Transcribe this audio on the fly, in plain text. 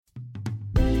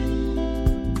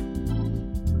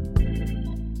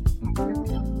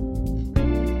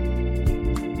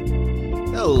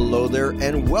Hello there,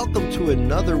 and welcome to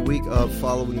another week of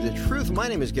Following the Truth. My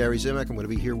name is Gary Zimak. I'm going to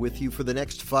be here with you for the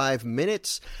next 5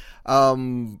 minutes.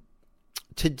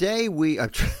 Today I'm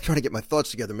trying to get my thoughts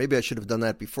together. Maybe I should have done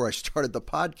that before I started the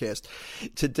podcast.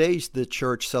 Today, the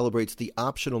church celebrates the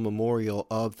optional memorial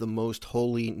of the Most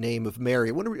Holy Name of Mary.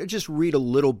 I want to just read a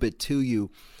little bit to you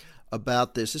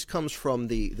about this. This comes from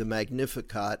the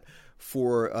Magnificat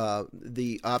for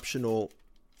the optional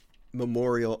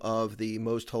memorial of the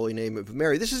Most Holy Name of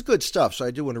Mary. This is good stuff, so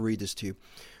I do want to read this to you.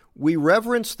 We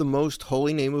reverence the Most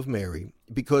Holy Name of Mary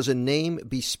because a name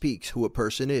bespeaks who a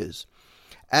person is.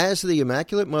 As the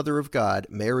Immaculate Mother of God,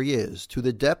 Mary is, to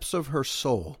the depths of her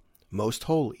soul, most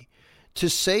holy. To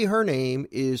say her name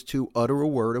is to utter a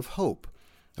word of hope,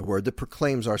 a word that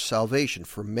proclaims our salvation,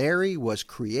 for Mary was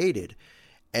created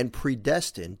and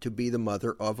predestined to be the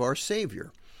mother of our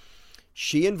Savior.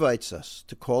 She invites us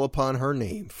to call upon her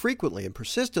name frequently and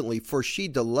persistently, for she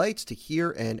delights to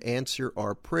hear and answer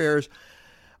our prayers.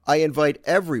 I invite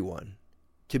everyone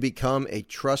to become a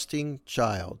trusting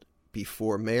child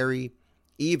before Mary,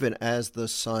 even as the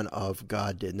Son of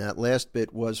God did. And that last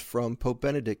bit was from Pope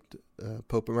Benedict,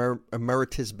 Pope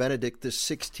Emeritus Benedict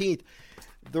XVI.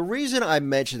 The reason I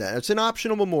mention that, it's an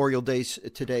optional Memorial Day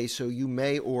today, so you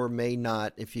may or may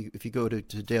not, if you go to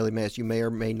daily Mass, you may or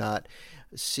may not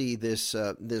see this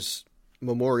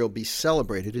memorial be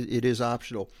celebrated. It is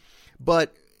optional.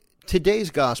 But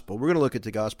today's gospel, we're going to look at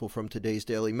the gospel from today's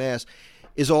daily Mass,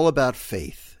 is all about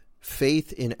faith.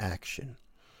 Faith in action.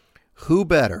 Who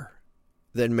better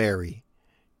than Mary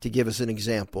to give us an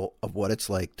example of what it's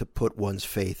like to put one's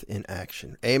faith in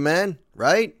action? Amen?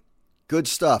 Right? Good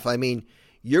stuff. I mean,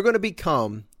 you're going to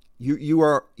become, you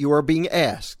are being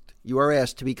asked. You are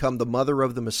asked to become the mother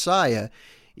of the Messiah,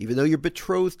 even though you're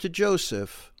betrothed to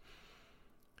Joseph.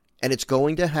 And it's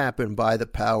going to happen by the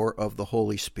power of the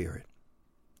Holy Spirit.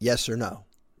 Yes or no?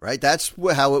 Right? That's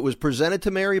how it was presented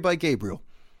to Mary by Gabriel.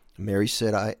 Mary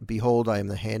said, Behold, I am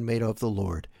the handmaid of the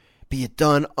Lord. Be it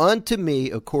done unto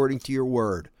me according to your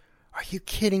word. Are you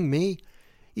kidding me?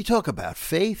 You talk about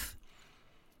faith.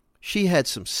 She had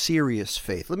some serious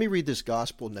faith. Let me read this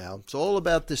gospel now. It's all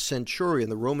about the centurion,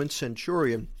 the Roman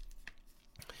centurion,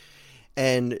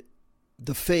 and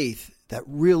the faith that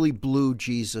really blew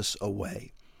Jesus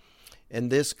away.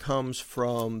 And this comes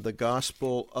from the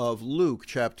Gospel of Luke,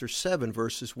 chapter 7,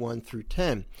 verses 1 through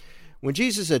 10. When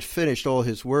Jesus had finished all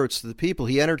his words to the people,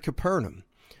 he entered Capernaum.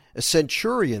 A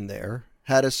centurion there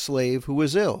had a slave who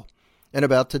was ill and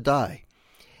about to die,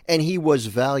 and he was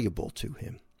valuable to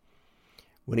him.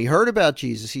 When he heard about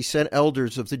Jesus, he sent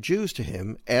elders of the Jews to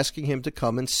him, asking him to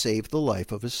come and save the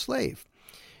life of his slave.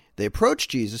 They approached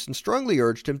Jesus and strongly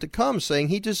urged him to come, saying,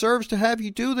 He deserves to have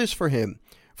you do this for him,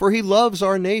 for he loves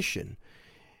our nation,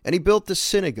 and he built the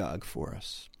synagogue for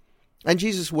us. And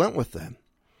Jesus went with them.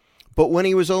 But when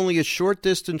he was only a short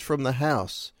distance from the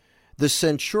house, the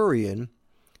centurion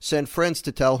sent friends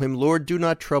to tell him, Lord, do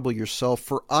not trouble yourself,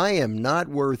 for I am not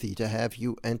worthy to have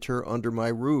you enter under my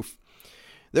roof.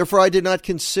 Therefore I did not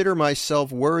consider myself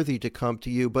worthy to come to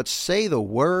you, but say the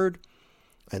word,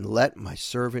 and let my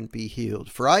servant be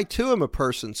healed. For I too am a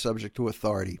person subject to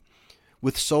authority,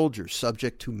 with soldiers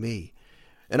subject to me.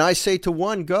 And I say to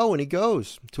one, Go, and he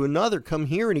goes. To another, Come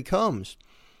here, and he comes.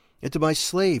 And to my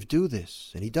slave, Do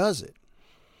this, and he does it.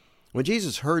 When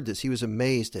Jesus heard this, he was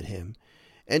amazed at him,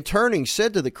 and turning,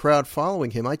 said to the crowd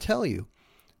following him, I tell you,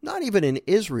 not even in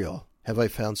Israel have I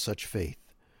found such faith.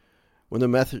 When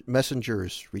the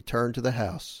messengers returned to the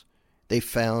house, they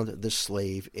found the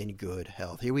slave in good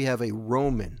health. Here we have a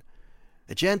Roman,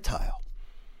 a Gentile,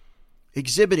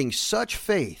 exhibiting such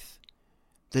faith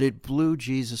that it blew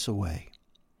Jesus away.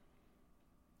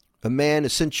 A man, a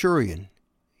centurion,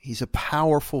 he's a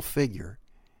powerful figure.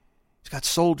 He's got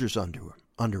soldiers under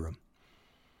him.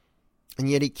 And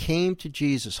yet he came to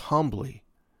Jesus humbly,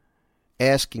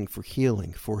 asking for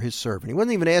healing for his servant. He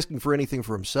wasn't even asking for anything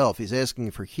for himself. He's asking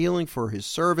for healing for his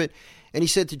servant. And he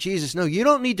said to Jesus, No, you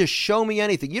don't need to show me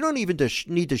anything. You don't even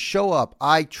need to show up.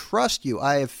 I trust you.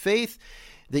 I have faith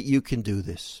that you can do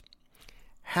this.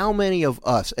 How many of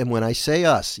us, and when I say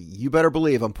us, you better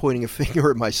believe I'm pointing a finger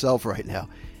at myself right now.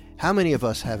 How many of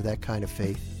us have that kind of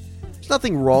faith? There's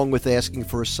nothing wrong with asking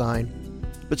for a sign,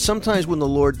 but sometimes when the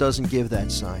Lord doesn't give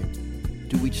that sign,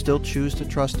 do we still choose to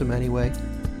trust him anyway?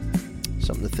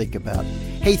 Something to think about.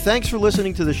 Hey, thanks for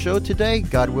listening to the show today.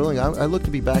 God willing, I look to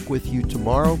be back with you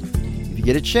tomorrow. If you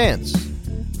get a chance,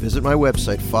 visit my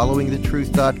website,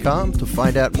 followingthetruth.com, to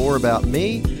find out more about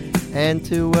me and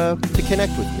to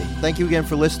connect with me. Thank you again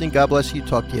for listening. God bless you.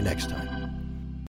 Talk to you next time.